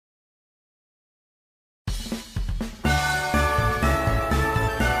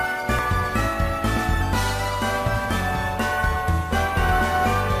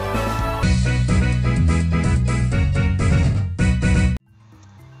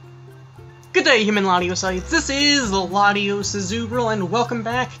Good day, human Latiosites. This is the Latiosites, and welcome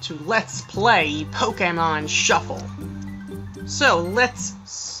back to Let's Play Pokémon Shuffle. So, let's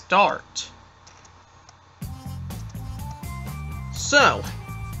start. So,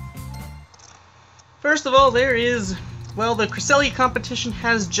 first of all, there is, well, the Cresselia competition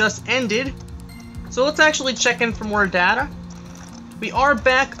has just ended. So let's actually check in for more data. We are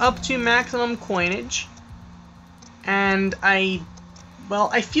back up to maximum coinage. And I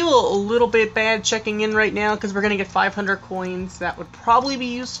feel a little bit bad checking in right now because we're going to get 500 coins. That would probably be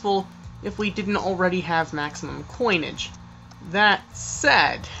useful if we didn't already have maximum coinage. That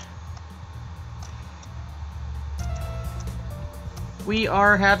said, we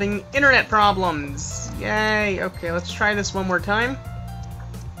are having internet problems. Yay. Okay, let's try this one more time.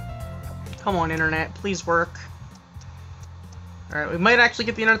 Come on, internet. Please work. Alright, we might actually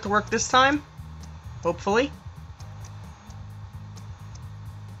get the internet to work this time. Hopefully.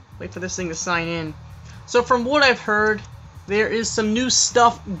 Wait for this thing to sign in. So from what I've heard, there is some new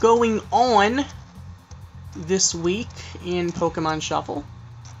stuff going on this week in Pokemon Shuffle.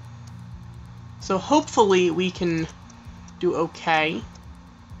 So hopefully we can do okay.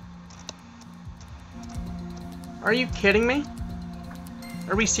 Are you kidding me?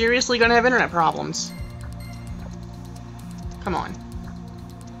 Are we seriously gonna have internet problems? Come on.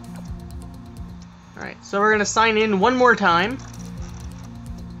 Alright, so we're gonna sign in one more time.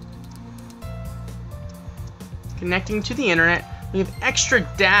 Connecting to the internet. We have extra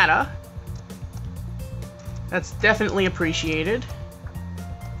data. That's definitely appreciated.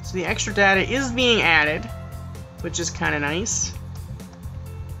 So the extra data is being added, which is kind of nice.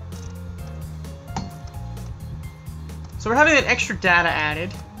 So we're having that extra data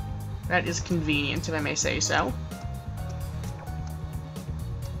added. That is convenient, if I may say so.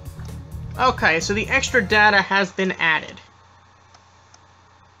 Okay, so the extra data has been added.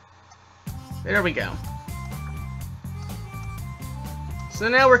 There we go. So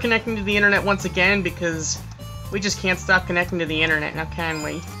now we're connecting to the internet once again because we just can't stop connecting to the internet, now can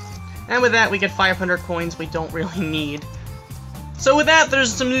we? And with that, we get 500 coins we don't really need. So with that,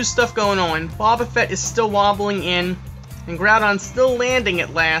 there's some new stuff going on. Wobbuffet is still wobbling in, and Groudon's still landing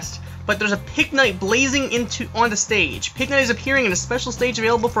at last, but there's a Pignite blazing on the stage. Pignite is appearing in a special stage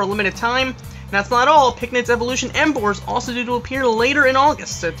available for a limited time. And that's not all. Pignite's evolution Emboar is also due to appear later in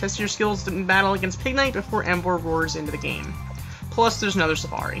August, so test your skills in battle against Pignite before Emboar roars into the game. Plus, there's another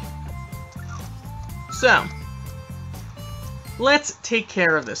Safari. So, let's take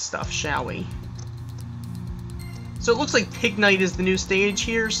care of this stuff, shall we? So it looks like Pignite is the new stage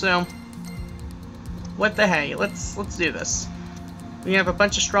here, so what the hey, let's do this. We have a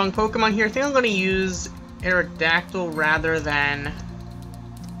bunch of strong Pokemon here. I think I'm going to use Aerodactyl rather than...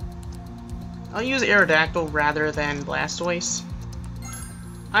 I'll use Aerodactyl rather than Blastoise.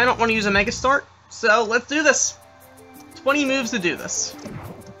 I don't want to use a Mega Start, so let's do this. 20 moves to do this.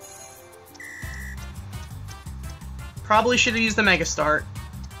 Probably should have used the Mega Start.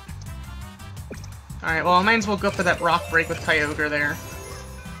 Alright, well, I might as well go for that Rock Break with Kyogre there.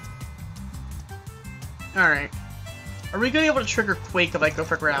 Alright. Are we going to be able to trigger Quake if I go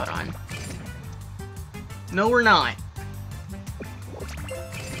for Groudon? No, we're not.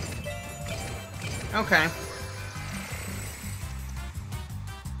 Okay.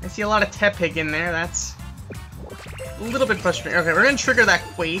 I see a lot of Tepig in there, that's a little bit frustrating. Okay, we're going to trigger that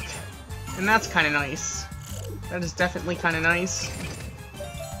Quake, and that's kind of nice. That is definitely kind of nice.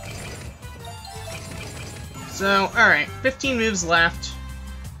 So, alright, 15 moves left.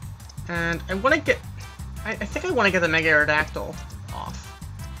 And I want to get... I think I want to get the Mega Aerodactyl off.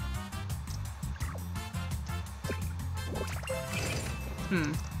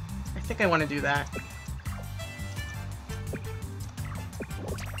 I think I want to do that.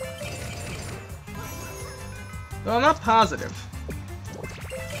 Well, I'm not positive.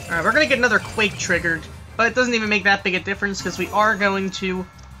 Alright, we're going to get another Quake triggered, but it doesn't even make that big a difference because we are going to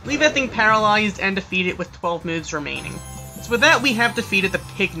leave that thing paralyzed and defeat it with 12 moves remaining. So with that, we have defeated the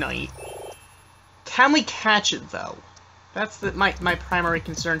Pignite. Can we catch it, though? That's my primary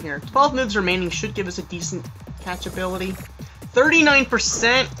concern here. 12 moves remaining should give us a decent catchability.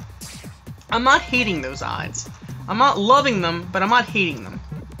 39%? I'm not hating those odds. I'm not loving them, but I'm not hating them.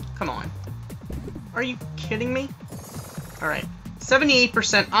 Come on. Are you kidding me? Alright.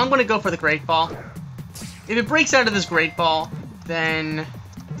 78%. I'm going to go for the Great Ball. If it breaks out of this Great Ball, then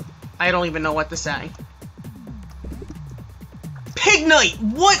I don't even know what to say. Pignite!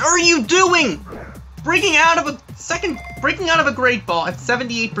 What are you doing? Breaking out of a Great Ball at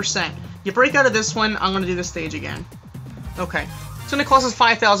 78%. You break out of this one, I'm going to do this stage again. Okay. It's going to cost us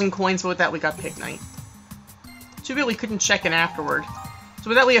 5,000 coins, but with that we got Pignite. Too bad we couldn't check in afterward. So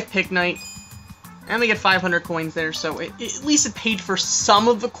with that we have Pignite. And we get 500 coins there, so at least it paid for some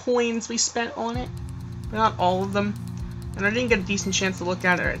of the coins we spent on it. But not all of them. And I didn't get a decent chance to look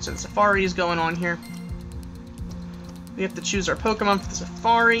at it. Alright, so the Safari is going on here. We have to choose our Pokemon for the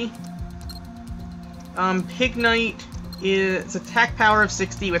Safari. Pignite is attack power of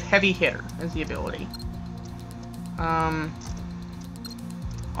 60 with Heavy Hitter as the ability.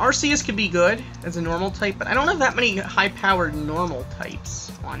 Arceus could be good as a normal type, but I don't have that many high-powered normal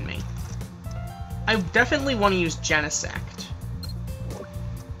types on me. I definitely want to use Genesect.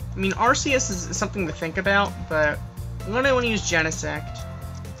 I mean, Arceus is something to think about, but I'm going to want to use Genesect.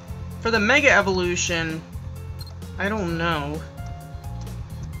 For the Mega Evolution, I don't know.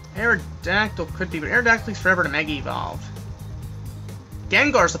 Aerodactyl could be, but Aerodactyl takes forever to Mega Evolve.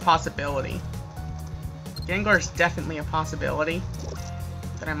 Gengar's a possibility. Gengar's definitely a possibility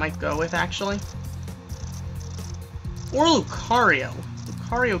that I might go with, actually. Or Lucario.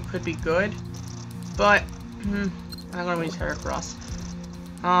 Lucario could be good, but I'm going to use Heracross.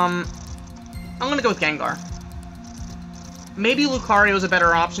 I'm going to go with Gengar. Maybe Lucario is a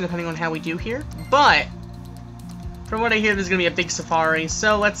better option depending on how we do here, but from what I hear, there's going to be a big Safari,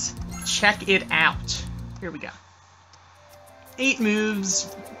 so let's check it out. Here we go. 8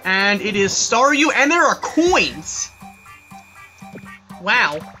 moves, and it is Staryu, and there are coins!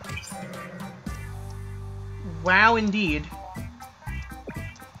 Wow. Wow, indeed.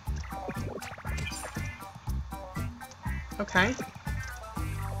 Okay.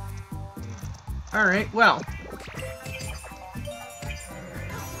 Alright, well.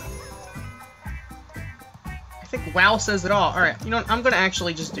 I think WoW says it all. Alright, you know what? I'm gonna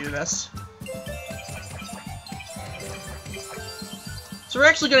actually just do this. So we're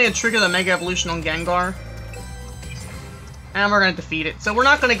actually gonna trigger the Mega Evolution on Gengar. And we're gonna defeat it. So we're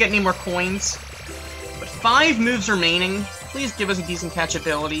not gonna get any more coins. But 5 moves remaining. Please give us a decent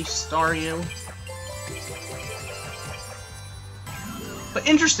catchability, Staryu. But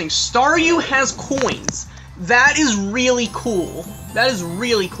interesting, Staryu has coins. That is really cool. That is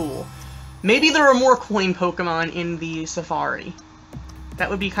really cool. Maybe there are more coin Pokemon in the Safari. That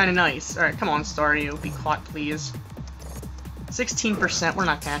would be kind of nice. Alright, come on, Staryu. Be caught, please. 16%. We're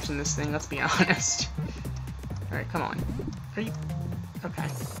not catching this thing, let's be honest. Alright, come on. Are you... Okay.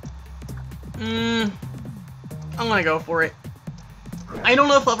 I'm gonna go for it. I don't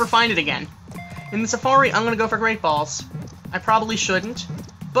know if I'll ever find it again. In the Safari, I'm gonna go for Great Balls. I probably shouldn't,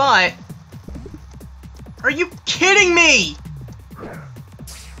 but... Are you kidding me?!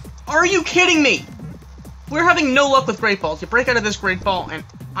 Are you kidding me?! We're having no luck with Great Balls. You break out of this Great Ball, and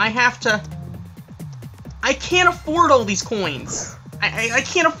I have to... I can't afford all these coins. I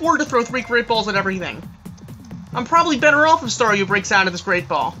can't afford to throw 3 Great Balls at everything. I'm probably better off if Staryu breaks out of this Great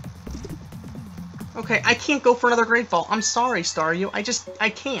Ball. Okay, I can't go for another Great Ball. I'm sorry, Staryu. I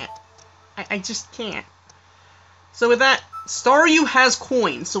can't. I just can't. So with that, Staryu has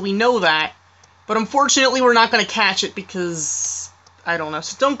coins, so we know that. But unfortunately, we're not going to catch it because... I don't know.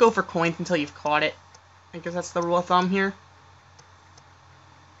 So don't go for coins until you've caught it. I guess that's the rule of thumb here.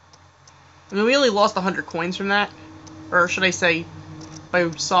 I mean, we only lost 100 coins from that. Or should I say, by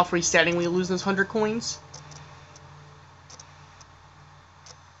soft resetting, we lose those 100 coins.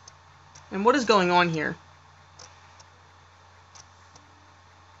 And what is going on here?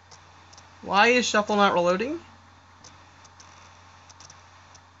 Why is Shuffle not reloading?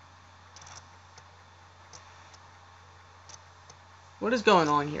 What is going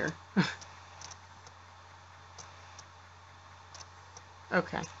on here?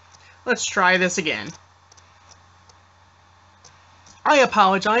 Okay. Let's try this again. I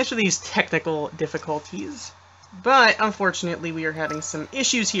apologize for these technical difficulties, but unfortunately we are having some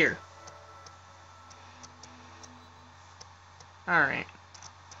issues here. Alright.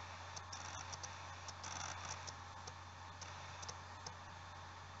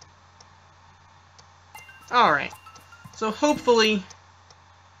 Alright. So hopefully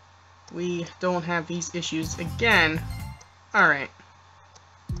we don't have these issues again. Alright.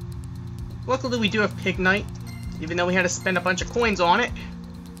 Luckily we do have Pignite, even though we had to spend a bunch of coins on it.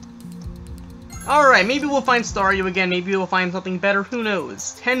 Alright, maybe we'll find Staryu again, maybe we'll find something better, who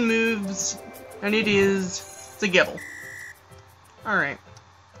knows. 10 moves, and it's a Gible. Alright.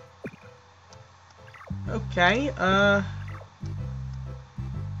 Okay,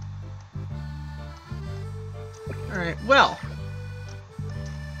 Alright, well.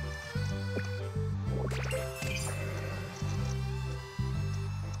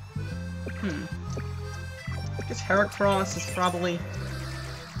 I guess Heracross is probably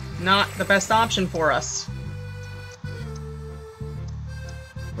not the best option for us.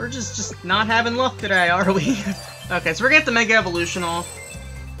 We're just not having luck today, are we? Okay, so we're gonna get the Mega Evolution off.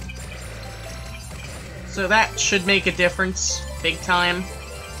 So that should make a difference, big time.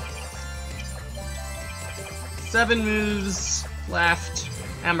 7 moves left,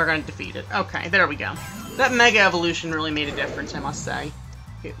 and we're gonna defeat it. Okay, there we go. That Mega Evolution really made a difference, I must say.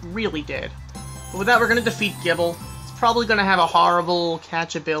 It really did. But with that, we're gonna defeat Gible. It's probably gonna have a horrible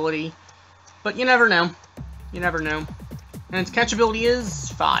catch ability, but you never know. You never know. And its catch ability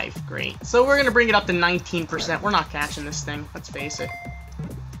is 5. Great. So we're gonna bring it up to 19%. We're not catching this thing, let's face it.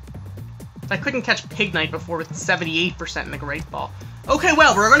 I couldn't catch Pignite before with 78% in the Great Ball. Okay,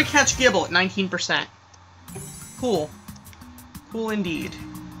 well, we're gonna catch Gible at 19%. Cool. Cool indeed.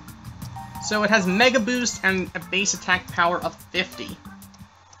 So it has Mega Boost and a base attack power of 50.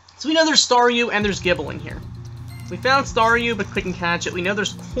 So we know there's Staryu and there's Gible in here. We found Staryu but couldn't catch it. We know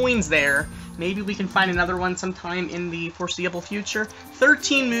there's coins there. Maybe we can find another one sometime in the foreseeable future.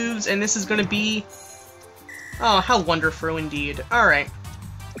 13 moves, and this is going to be... Oh, how Wonderfrou indeed. Alright.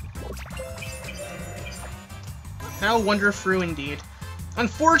 How Wonderfrou indeed.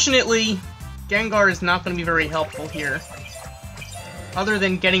 Unfortunately, Gengar is not going to be very helpful here. Other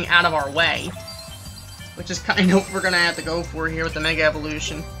than getting out of our way. Which is kind of what we're going to have to go for here with the Mega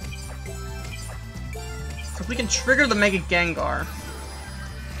Evolution. So if we can trigger the Mega Gengar,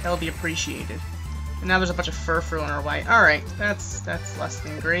 that'll be appreciated. And now there's a bunch of Furfrou in our way. Alright, that's less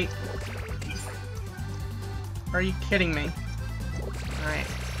than great. Are you kidding me? Alright,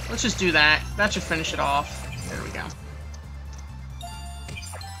 let's just do that. That should finish it off. There we go.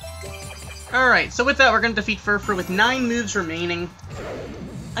 Alright, so with that, we're going to defeat Furfrou with 9 moves remaining.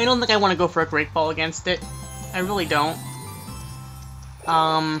 I don't think I want to go for a Great Ball against it. I really don't.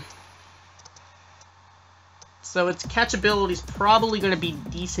 So its catchability is probably going to be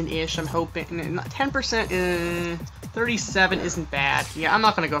decent-ish, I'm hoping. 10%, 37 isn't bad. Yeah, I'm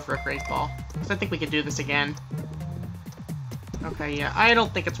not going to go for a Great Ball, because I think we could do this again. Okay, yeah, I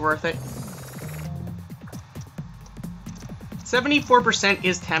don't think it's worth it. 74%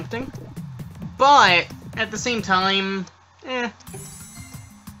 is tempting, but at the same time, At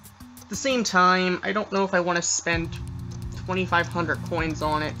the same time, I don't know if I want to spend 2,500 coins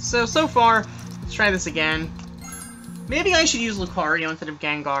on it. So far, let's try this again. Maybe I should use Lucario instead of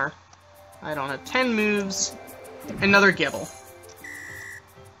Gengar. I don't know. 10 moves, another Gible.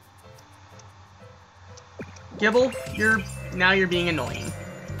 Gible, now you're being annoying.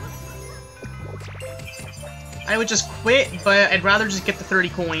 I would just quit, but I'd rather just get the 30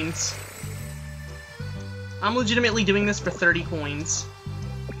 coins. I'm legitimately doing this for 30 coins.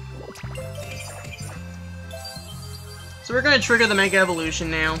 So we're going to trigger the Mega Evolution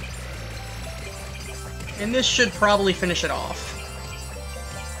now. And this should probably finish it off.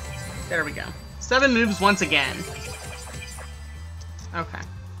 There we go. 7 moves once again. Okay.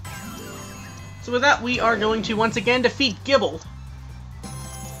 So with that, we are going to once again defeat Gible.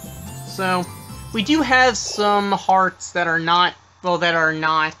 So, we do have some hearts that are not, well,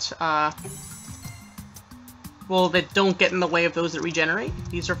 that don't get in the way of those that regenerate.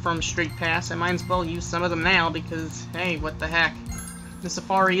 These are from Street Pass. I might as well use some of them now because, hey, what the heck. The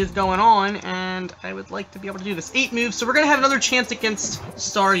Safari is going on, and I would like to be able to do this. 8 moves, so we're going to have another chance against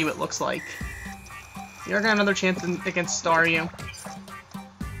Staryu, it looks like. We are going to have another chance against Staryu.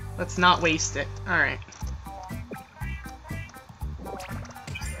 Let's not waste it. Alright.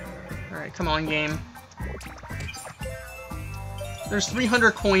 Alright, come on, game. There's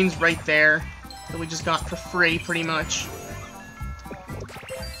 300 coins right there that we just got for free, pretty much.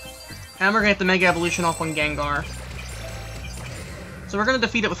 And we're going to get the Mega Evolution off on Gengar. So we're going to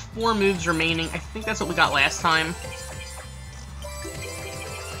defeat it with 4 moves remaining. I think that's what we got last time.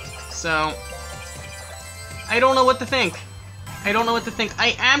 So, I don't know what to think. I don't know what to think.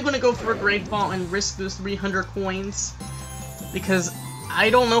 I am going to go for a Great Ball and risk those 300 coins. Because I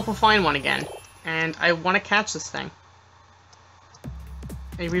don't know if we'll find one again. And I want to catch this thing.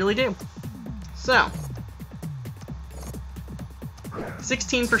 I really do. So,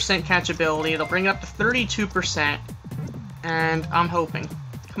 16% catchability. It'll bring it up to 32%. And I'm hoping.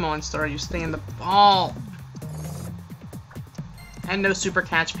 Come on, Staryu, stay in the ball. And no super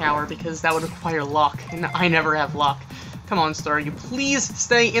catch power, because that would require luck. And I never have luck. Come on, Staryu, please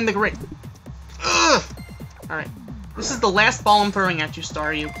stay in the grid. Ugh! Alright. This is the last ball I'm throwing at you,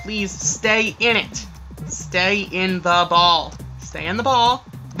 Staryu. Please stay in it. Stay in the ball. Stay in the ball.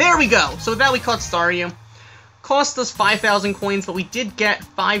 There we go! So with that, we caught Staryu. Cost us 5,000 coins, but we did get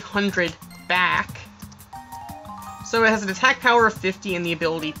 500 back. So it has an attack power of 50 and the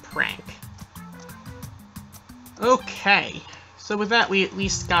ability Prank. Okay. So with that, we at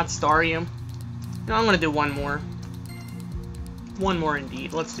least got Staryu. No, I'm gonna do one more. One more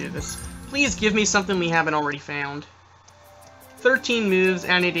indeed. Let's do this. Please give me something we haven't already found. 13 moves,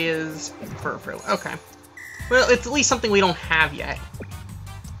 and it is Furfrou. Okay. Well, it's at least something we don't have yet.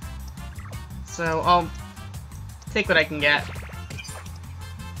 So, I'll take what I can get.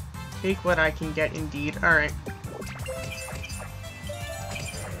 Take what I can get, indeed. Alright.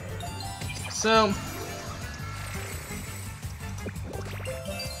 So,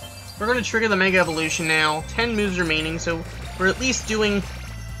 we're going to trigger the Mega Evolution now. 10 moves remaining, so we're at least doing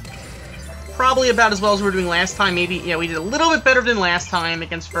probably about as well as we were doing last time. Maybe, yeah, we did a little bit better than last time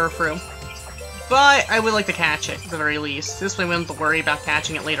against Wonderfrou. But I would like to catch it, at the very least. This way we don't have to worry about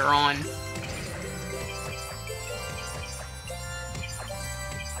catching it later on.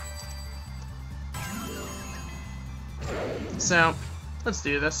 So, let's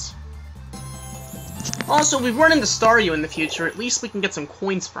do this. Also, we run into Staryu in the future. At least we can get some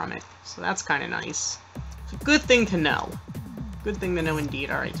coins from it. So that's kind of nice. It's a good thing to know. Good thing to know indeed.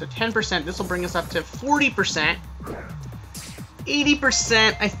 Alright, so 10%. This will bring us up to 40%.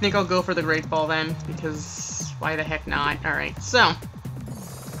 80%, I think I'll go for the Great Ball then, because why the heck not? Alright, so,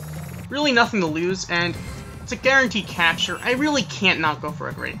 really nothing to lose, and it's a guaranteed capture. I really can't not go for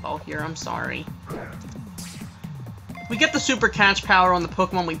a Great Ball here, I'm sorry. We get the Super Catch power on the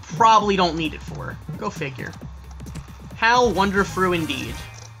Pokemon we probably don't need it for. Go figure. How Wonderfrou indeed.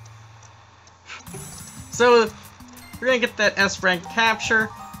 So, we're gonna get that S-rank capture.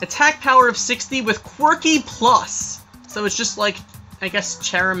 Attack power of 60 with Quirky Plus. So it's just like, I guess,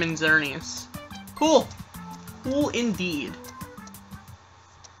 Cherim and Xerneas. Cool. Cool indeed.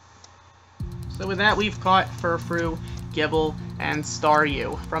 So with that, we've caught Wonderfrou, Gible, and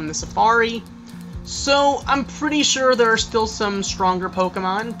Staryu from the Safari. So I'm pretty sure there are still some stronger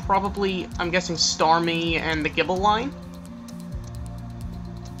Pokemon. Probably, I'm guessing, Starmie and the Gible line.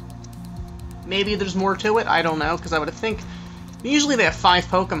 Maybe there's more to it, I don't know, because I would think usually they have 5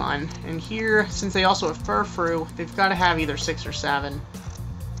 Pokemon, and here, since they also have Wonderfrou, they've got to have either 6 or 7.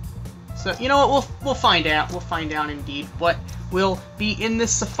 So, you know what, we'll find out. We'll find out, indeed, what will be in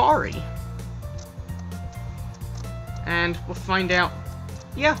this Safari. And we'll find out,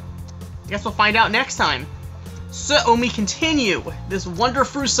 yeah, I guess we'll find out next time. So, when we continue this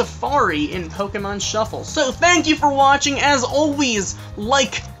Wonderfrou Safari in Pokemon Shuffle. So, thank you for watching. As always,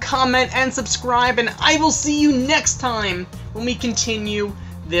 like, comment, and subscribe, and I will see you next time when we continue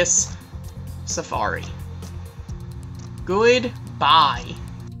this Safari. Goodbye.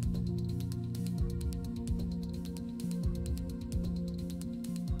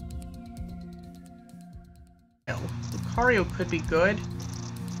 Lucario could be good,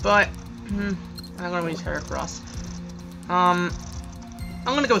 but I'm gonna use Heracross. I'm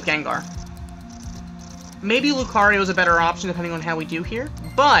gonna go with Gengar. Maybe Lucario is a better option depending on how we do here,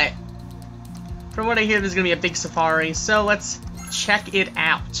 but from what I hear, there's gonna be a big Safari, so let's check it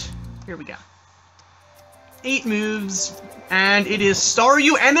out. Here we go. 8 moves, and it is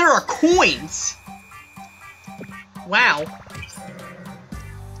Staryu, and there are coins! Wow.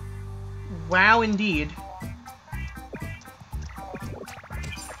 Wow, indeed.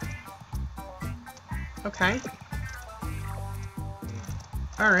 Okay.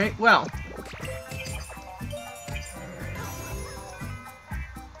 Alright, well.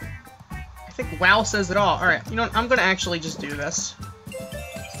 I think WoW says it all. Alright, you know what? I'm gonna actually just do this.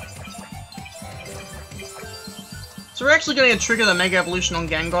 So we're actually gonna trigger the Mega Evolution on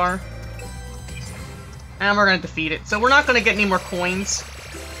Gengar. And we're gonna defeat it. So we're not gonna get any more coins.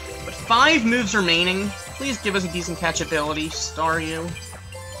 But 5 moves remaining. Please give us a decent catchability, Staryu.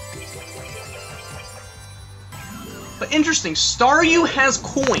 But interesting, Staryu has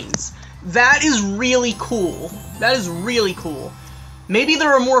coins. That is really cool. That is really cool. Maybe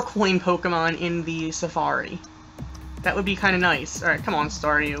there are more coin Pokemon in the Safari. That would be kind of nice. Alright, come on,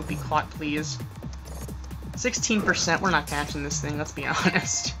 Staryu. Be caught, please. 16%. We're not catching this thing, let's be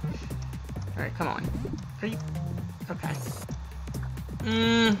honest. Alright, come on. Are you... Okay.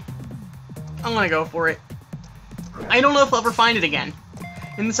 I'm gonna go for it. I don't know if I'll ever find it again.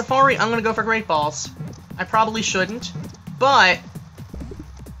 In the Safari, I'm gonna go for Great Balls. I probably shouldn't, but...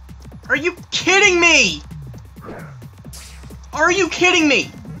 Are you kidding me?! Are you kidding me?!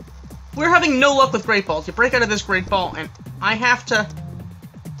 We're having no luck with Great Balls. You break out of this Great Ball, and I have to...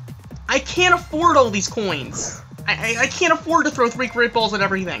 I can't afford all these coins. I can't afford to throw 3 Great Balls at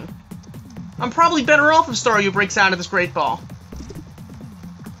everything. I'm probably better off if Staryu breaks out of this Great Ball.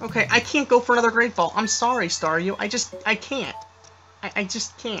 Okay, I can't go for another Great Ball. I'm sorry, Staryu. I can't. I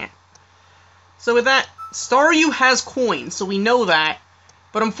just can't. So with that, Staryu has coins, so we know that.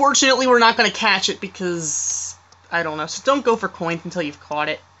 But unfortunately, we're not going to catch it because... I don't know. So don't go for coins until you've caught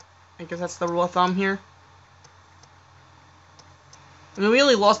it. I guess that's the rule of thumb here. I mean, we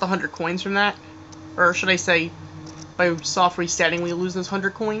only lost 100 coins from that. Or should I say, by soft resetting, we lose those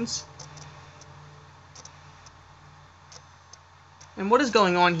 100 coins. And what is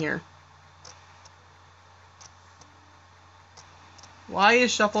going on here? Why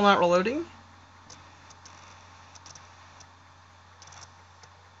is Shuffle not reloading?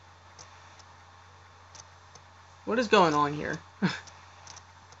 What is going on here?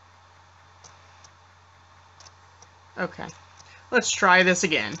 Okay, let's try this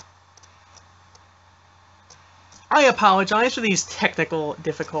again. I apologize for these technical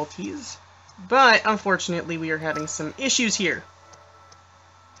difficulties, but unfortunately we are having some issues here.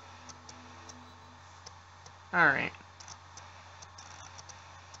 Alright.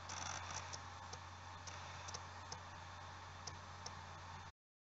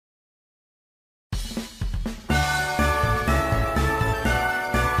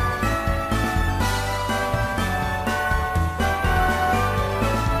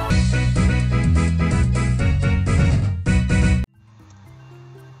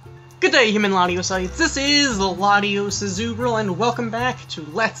 Good day, human Latiosites. This is the Latiosites, and welcome back to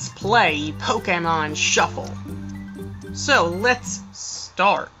Let's Play Pokémon Shuffle. So, let's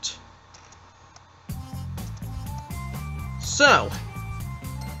start. So,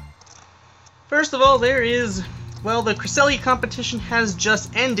 first of all, there is, well, the Cresselia competition has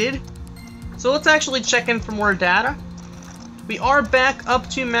just ended. So let's actually check in for more data. We are back up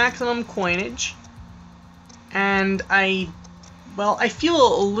to maximum coinage, and I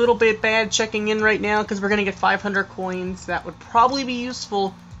feel a little bit bad checking in right now because we're going to get 500 coins. That would probably be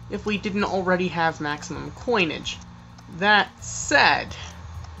useful if we didn't already have maximum coinage. That said,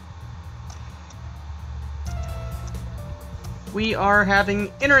 we are having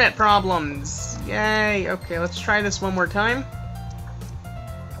internet problems. Yay! Okay, let's try this one more time.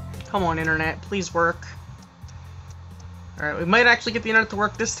 Come on, internet, please work. Alright, we might actually get the internet to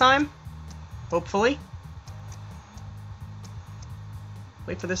work this time. Hopefully.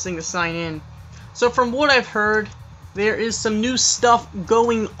 Wait for this thing to sign in. So from what I've heard, there is some new stuff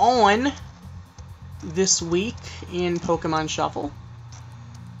going on this week in Pokemon Shuffle.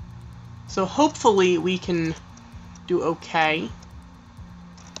 So hopefully we can do okay.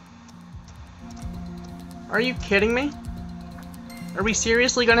 Are you kidding me? Are we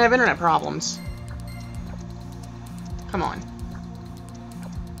seriously gonna have internet problems? Come on.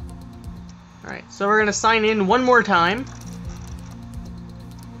 Alright, so we're gonna sign in one more time.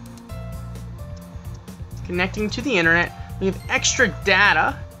 Connecting to the internet. We have extra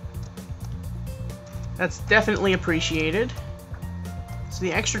data. That's definitely appreciated. So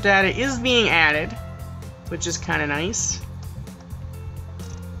the extra data is being added, which is kind of nice.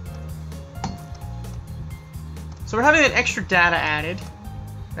 So we're having that extra data added.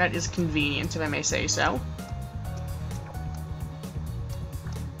 That is convenient, if I may say so.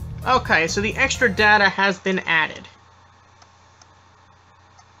 Okay, so the extra data has been added.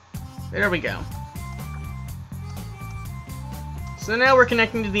 There we go. So now we're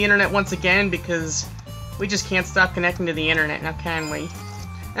connecting to the internet once again because we just can't stop connecting to the internet, now can we?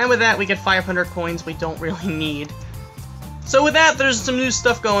 And with that, we get 500 coins we don't really need. So with that, there's some new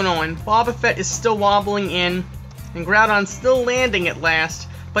stuff going on. Wobbuffet is still wobbling in, and Groudon's still landing at last,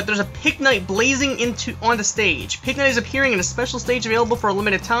 but there's a Pignite blazing on the stage. Pignite is appearing in a special stage available for a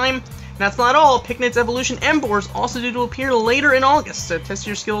limited time. And that's not all. Pignite's evolution Emboar is also due to appear later in August, so test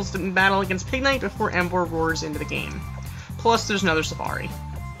your skills in battle against Pignite before Emboar roars into the game. Plus, there's another Safari.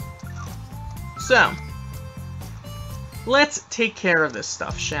 So, let's take care of this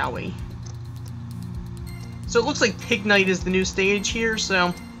stuff, shall we? So it looks like Pignite is the new stage here, so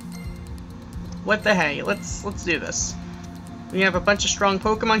what the hey, let's do this. We have a bunch of strong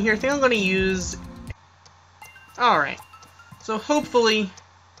Pokemon here. I think I'm going to use... Alright, so hopefully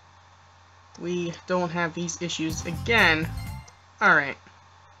we don't have these issues again. Alright.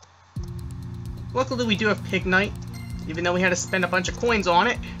 Luckily we do have Pignite, even though we had to spend a bunch of coins on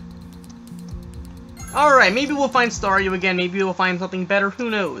it. Alright, maybe we'll find Staryu again, maybe we'll find something better,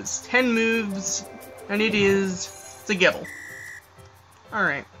 who knows. 10 moves, and it's a Gible.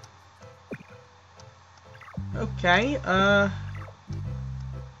 Alright. Okay,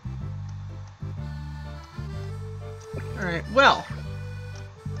 Alright, well.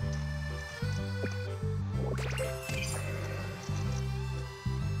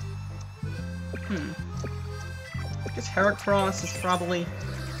 I guess Heracross is probably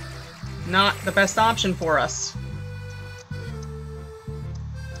not the best option for us.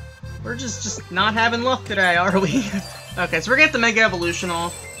 We're just not having luck today, are we? Okay, so we're gonna get the Mega Evolution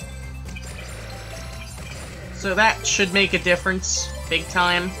off. So that should make a difference, big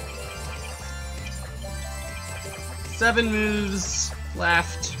time. 7 moves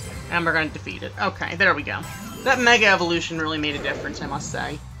left, and we're gonna defeat it. Okay, there we go. That Mega Evolution really made a difference, I must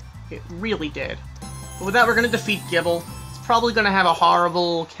say. It really did. But with that, we're gonna defeat Gible. It's probably going to have a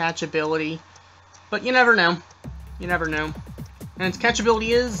horrible catch ability. But you never know. You never know. And its catch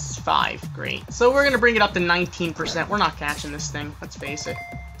ability is 5. Great. So we're going to bring it up to 19%. We're not catching this thing, let's face it.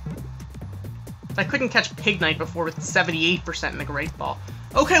 I couldn't catch Pignite before with 78% in the Great Ball.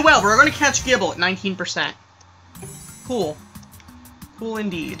 Okay, well, we're going to catch Gible at 19%. Cool. Cool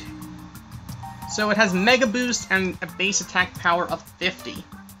indeed. So it has Mega Boost and a base attack power of 50.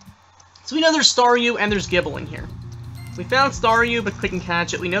 So we know there's Staryu and there's Gible in here. We found Staryu but couldn't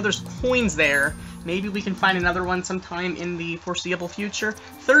catch it. We know there's coins there. Maybe we can find another one sometime in the foreseeable future.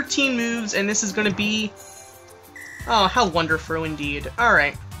 13 moves, and this is going to be... Oh, how Wonderfrou indeed.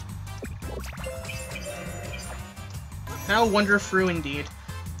 Alright. How Wonderfrou indeed.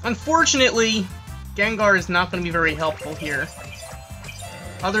 Unfortunately, Gengar is not going to be very helpful here.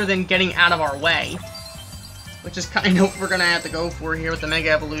 Other than getting out of our way. Which is kind of what we're going to have to go for here with the Mega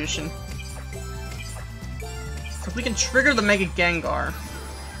Evolution. So if we can trigger the Mega Gengar,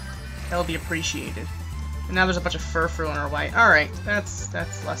 that'll be appreciated. And now there's a bunch of Furfrou in our way. Alright, that's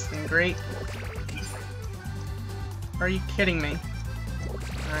less than great. Are you kidding me?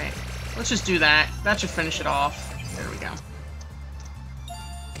 Alright, let's just do that. That should finish it off. There we go.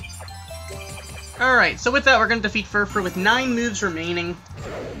 Alright, so with that, we're going to defeat Furfrou with 9 moves remaining.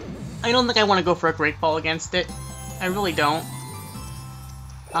 I don't think I want to go for a Great Ball against it. I really don't.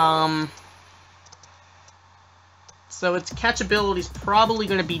 So its catchability is probably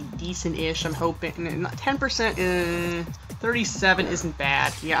going to be decent-ish, I'm hoping. 10%, 37 isn't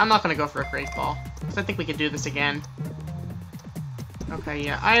bad. Yeah, I'm not going to go for a Great Ball, because I think we could do this again. Okay,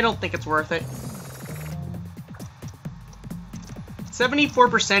 yeah, I don't think it's worth it.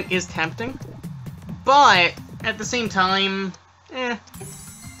 74% is tempting, but at the same time, At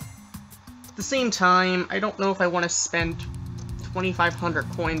the same time, I don't know if I want to spend 2,500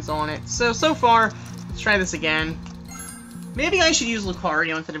 coins on it. So far, let's try this again. Maybe I should use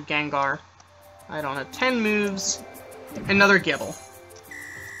Lucario instead of Gengar. I don't know. 10 moves, another Gible.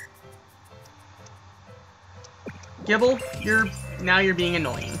 Gible, now you're being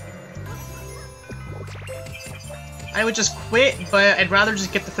annoying. I would just quit, but I'd rather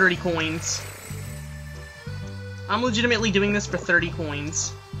just get the 30 coins. I'm legitimately doing this for 30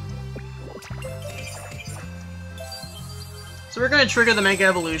 coins. So we're going to trigger the Mega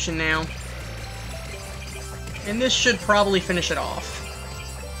Evolution now. And this should probably finish it off.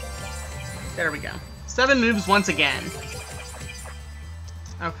 There we go. 7 moves once again.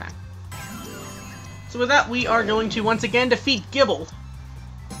 Okay. So with that, we are going to once again defeat Gible.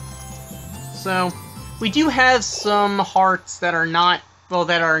 So, we do have some hearts that are not, well,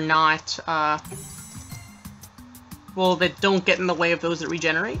 that don't get in the way of those that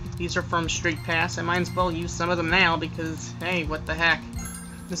regenerate. These are from Straight Pass. I might as well use some of them now because, hey, what the heck.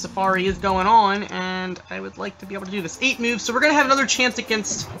 The Safari is going on, and I would like to be able to do this. 8 moves, so we're going to have another chance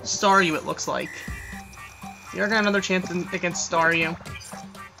against Staryu, it looks like. We are going to have another chance against Staryu.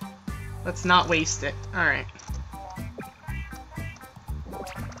 Let's not waste it. Alright.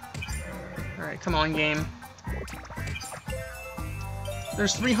 Alright, come on, game.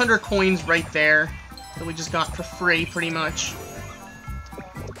 There's 300 coins right there that we just got for free, pretty much.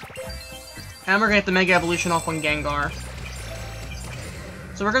 And we're going to get the Mega Evolution off on Gengar.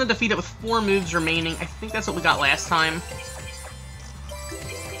 So we're going to defeat it with 4 moves remaining. I think that's what we got last time.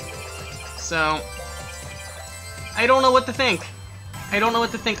 So, I don't know what to think. I don't know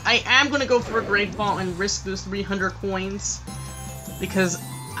what to think. I am going to go for a Great Ball and risk those 300 coins. Because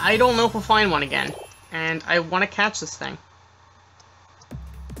I don't know if we'll find one again. And I want to catch this thing.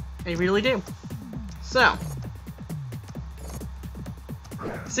 I really do. So,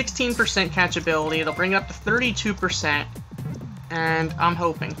 16% catchability. It'll bring it up to 32%. And I'm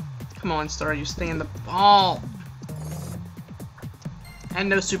hoping. Come on, Staryu, stay in the ball. And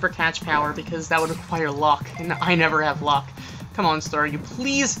no super catch power, because that would require luck. And I never have luck. Come on, Staryu,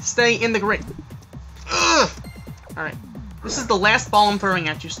 please stay in the great... Ugh! Alright. This is the last ball I'm throwing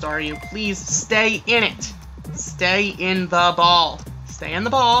at you, Staryu. Please stay in it. Stay in the ball. Stay in the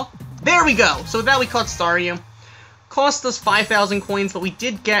ball. There we go! So with that, we caught Staryu. Cost us 5,000 coins, but we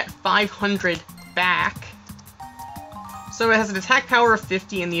did get 500 back. So it has an attack power of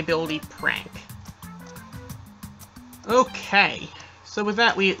 50 and the ability Prank. Okay. So with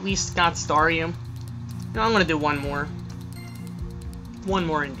that, we at least got Staryu. No, I'm gonna do one more. One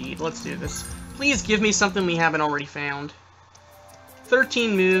more indeed. Let's do this. Please give me something we haven't already found.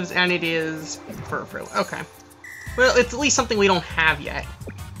 13 moves, and it is Furfrou. Okay. Well, it's at least something we don't have yet.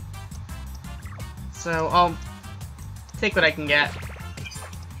 So, I'll take what I can get.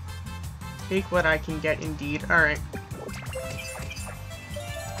 Take what I can get, indeed. Alright.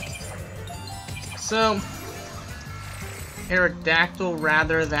 So, Aerodactyl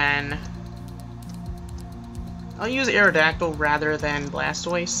rather than... I'll use Aerodactyl rather than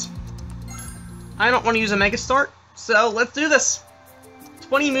Blastoise. I don't want to use a Mega Start, so let's do this.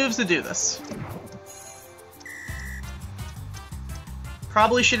 20 moves to do this.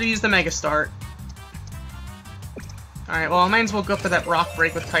 Probably should have used the Mega Start. Alright, well, I might as well go for that Rock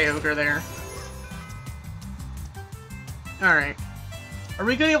Break with Kyogre there. Alright. Are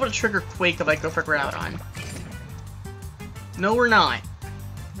we going to be able to trigger Quake if I go for Groudon? No, we're not.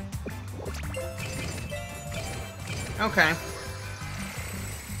 Okay.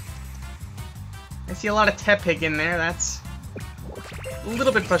 I see a lot of Tepig in there, that's a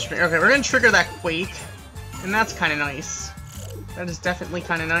little bit frustrating. Okay, we're going to trigger that Quake, and that's kind of nice. That is definitely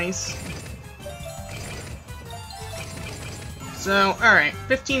kind of nice. So, alright,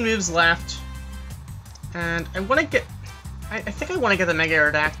 15 moves left. And I want to get... I think I want to get the Mega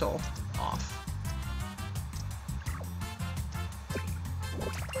Aerodactyl off.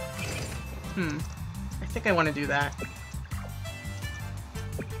 I think I want to do that.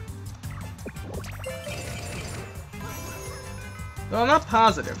 Well, I'm not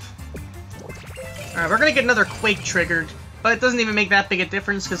positive. Alright, we're gonna get another Quake triggered, but it doesn't even make that big a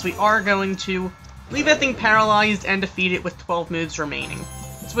difference because we are going to leave that thing paralyzed and defeat it with 12 moves remaining.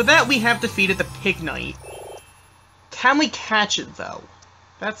 So with that, we have defeated the Pignite. Can we catch it, though?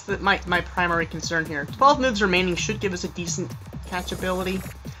 That's my primary concern here. 12 moves remaining should give us a decent catchability.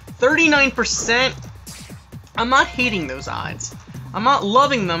 39%. I'm not hating those odds. I'm not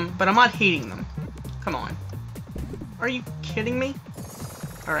loving them, but I'm not hating them. Come on. Are you kidding me?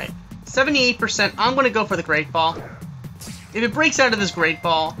 Alright. 78%. I'm going to go for the Great Ball. If it breaks out of this Great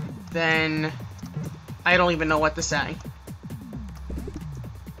Ball, then I don't even know what to say.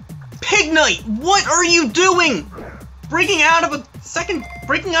 Pignite! What are you doing? Breaking out of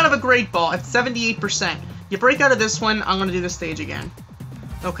a Great Ball at 78%. You break out of this one, I'm gonna do this stage again.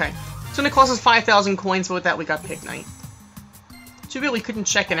 Okay. It's gonna cost us 5,000 coins, but with that we got Pignite. Too bad we couldn't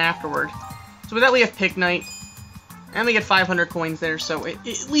check in afterward. So with that we have Pignite. And we get 500 coins there, so at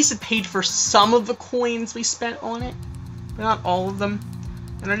least it paid for some of the coins we spent on it. But not all of them.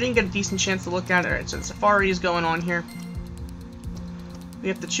 And I didn't get a decent chance to look at it. Alright, so the Safari is going on here. We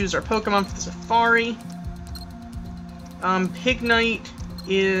have to choose our Pokemon for the Safari. Pignite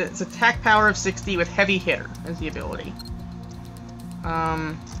is attack power of 60 with Heavy Hitter as the ability.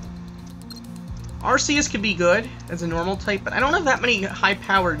 Arceus could be good as a normal type, but I don't have that many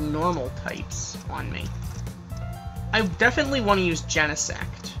high-powered normal types on me. I definitely want to use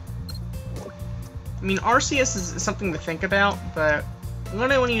Genesect. I mean, Arceus is something to think about, but I'm going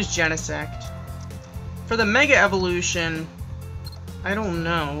to want to use Genesect. For the Mega Evolution, I don't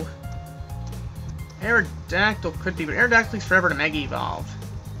know. Aerodactyl could be, but Aerodactyl takes forever to Mega Evolve.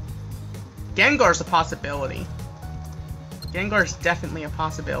 Gengar's a possibility. Gengar's definitely a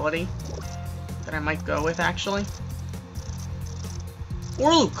possibility that I might go with, actually.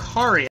 Or Lucario.